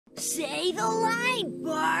Say the line,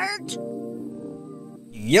 Bart!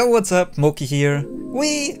 Yo, what's up? Moki here.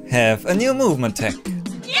 We have a new movement tech.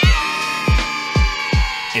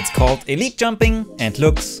 It's called Elite Jumping and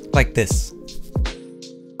looks like this.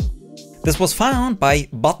 This was found by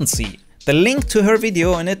Buttonsie. The link to her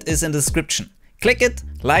video in it is in the description. Click it,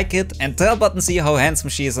 like it, and tell Buttonsie how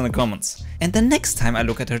handsome she is in the comments. And the next time I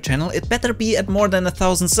look at her channel, it better be at more than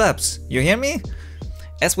 1,000 subs. You hear me?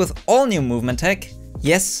 As with all new movement tech,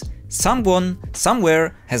 yes, someone,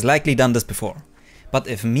 somewhere has likely done this before. But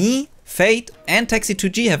if me, Faide, and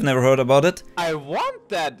Taxi2G have never heard about it, I want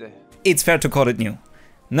that! It's fair to call it new.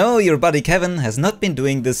 No, your buddy Kevin has not been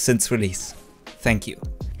doing this since release. Thank you.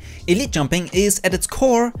 Elite jumping is at its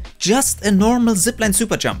core just a normal zipline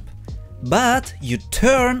super jump. But you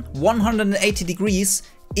turn 180 degrees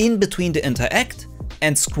in between the interact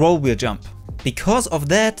and scroll wheel jump. Because of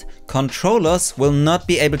that, controllers will not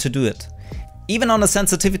be able to do it. Even on a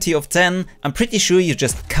sensitivity of 10, I'm pretty sure you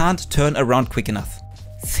just can't turn around quick enough.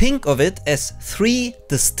 Think of it as 3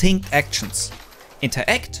 distinct actions.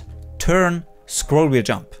 Interact, turn, scroll wheel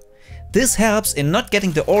jump. This helps in not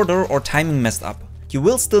getting the order or timing messed up. You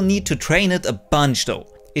will still need to train it a bunch though.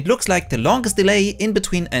 It looks like the longest delay in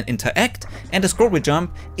between an interact and a scroll wheel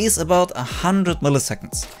jump is about 100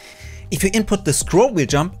 milliseconds. If you input the scroll wheel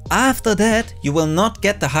jump, after that you will not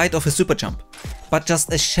get the height of a super jump, but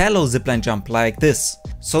just a shallow zipline jump like this.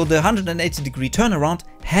 So the 180 degree turnaround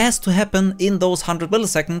has to happen in those 100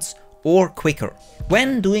 milliseconds or quicker.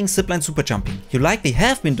 When doing zipline super jumping, you likely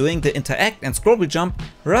have been doing the interact and scroll wheel jump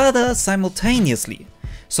rather simultaneously.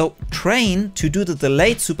 So train to do the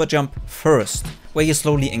delayed super jump first, where you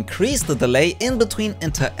slowly increase the delay in between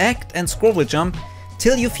interact and scroll wheel jump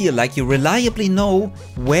till you feel like you reliably know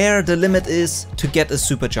where the limit is to get a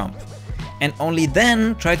super jump. And only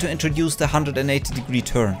then try to introduce the 180 degree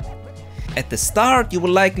turn. At the start you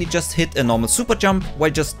will likely just hit a normal super jump while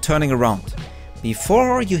just turning around,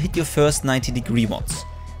 before you hit your first 90 degree ones.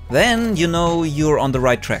 Then you know you're on the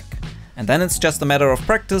right track. And then it's just a matter of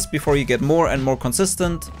practice before you get more and more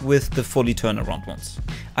consistent with the fully turnaround ones.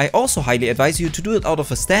 I also highly advise you to do it out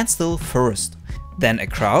of a standstill first, then a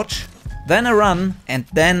crouch, then a run, and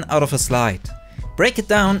then out of a slide. Break it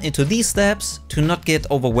down into these steps to not get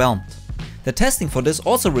overwhelmed. The testing for this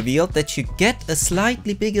also revealed that you get a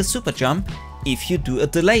slightly bigger super jump if you do a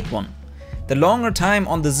delayed one. The longer time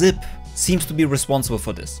on the zip seems to be responsible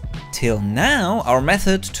for this. Till now, our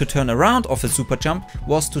method to turn around off a super jump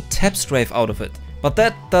was to Tap-Strafe out of it. But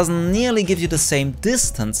that doesn't nearly give you the same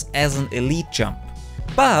distance as an elite jump.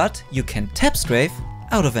 But you can Tap-Strafe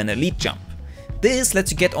out of an elite jump. This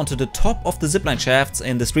lets you get onto the top of the zipline shafts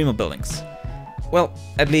in the streamer buildings. Well,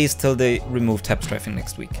 at least till they remove Tap-Strafing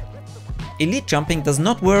next week. Elite jumping does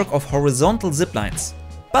not work off horizontal ziplines,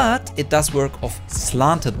 but it does work off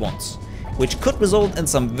slanted ones, which could result in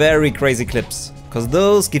some very crazy clips, cause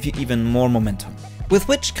those give you even more momentum. With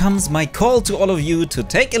which comes my call to all of you to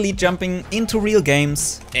take elite jumping into real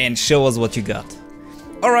games and show us what you got.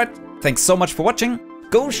 Alright, thanks so much for watching,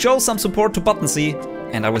 go show some support to Buttonsie,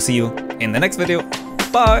 and I will see you in the next video.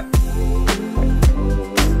 Bye!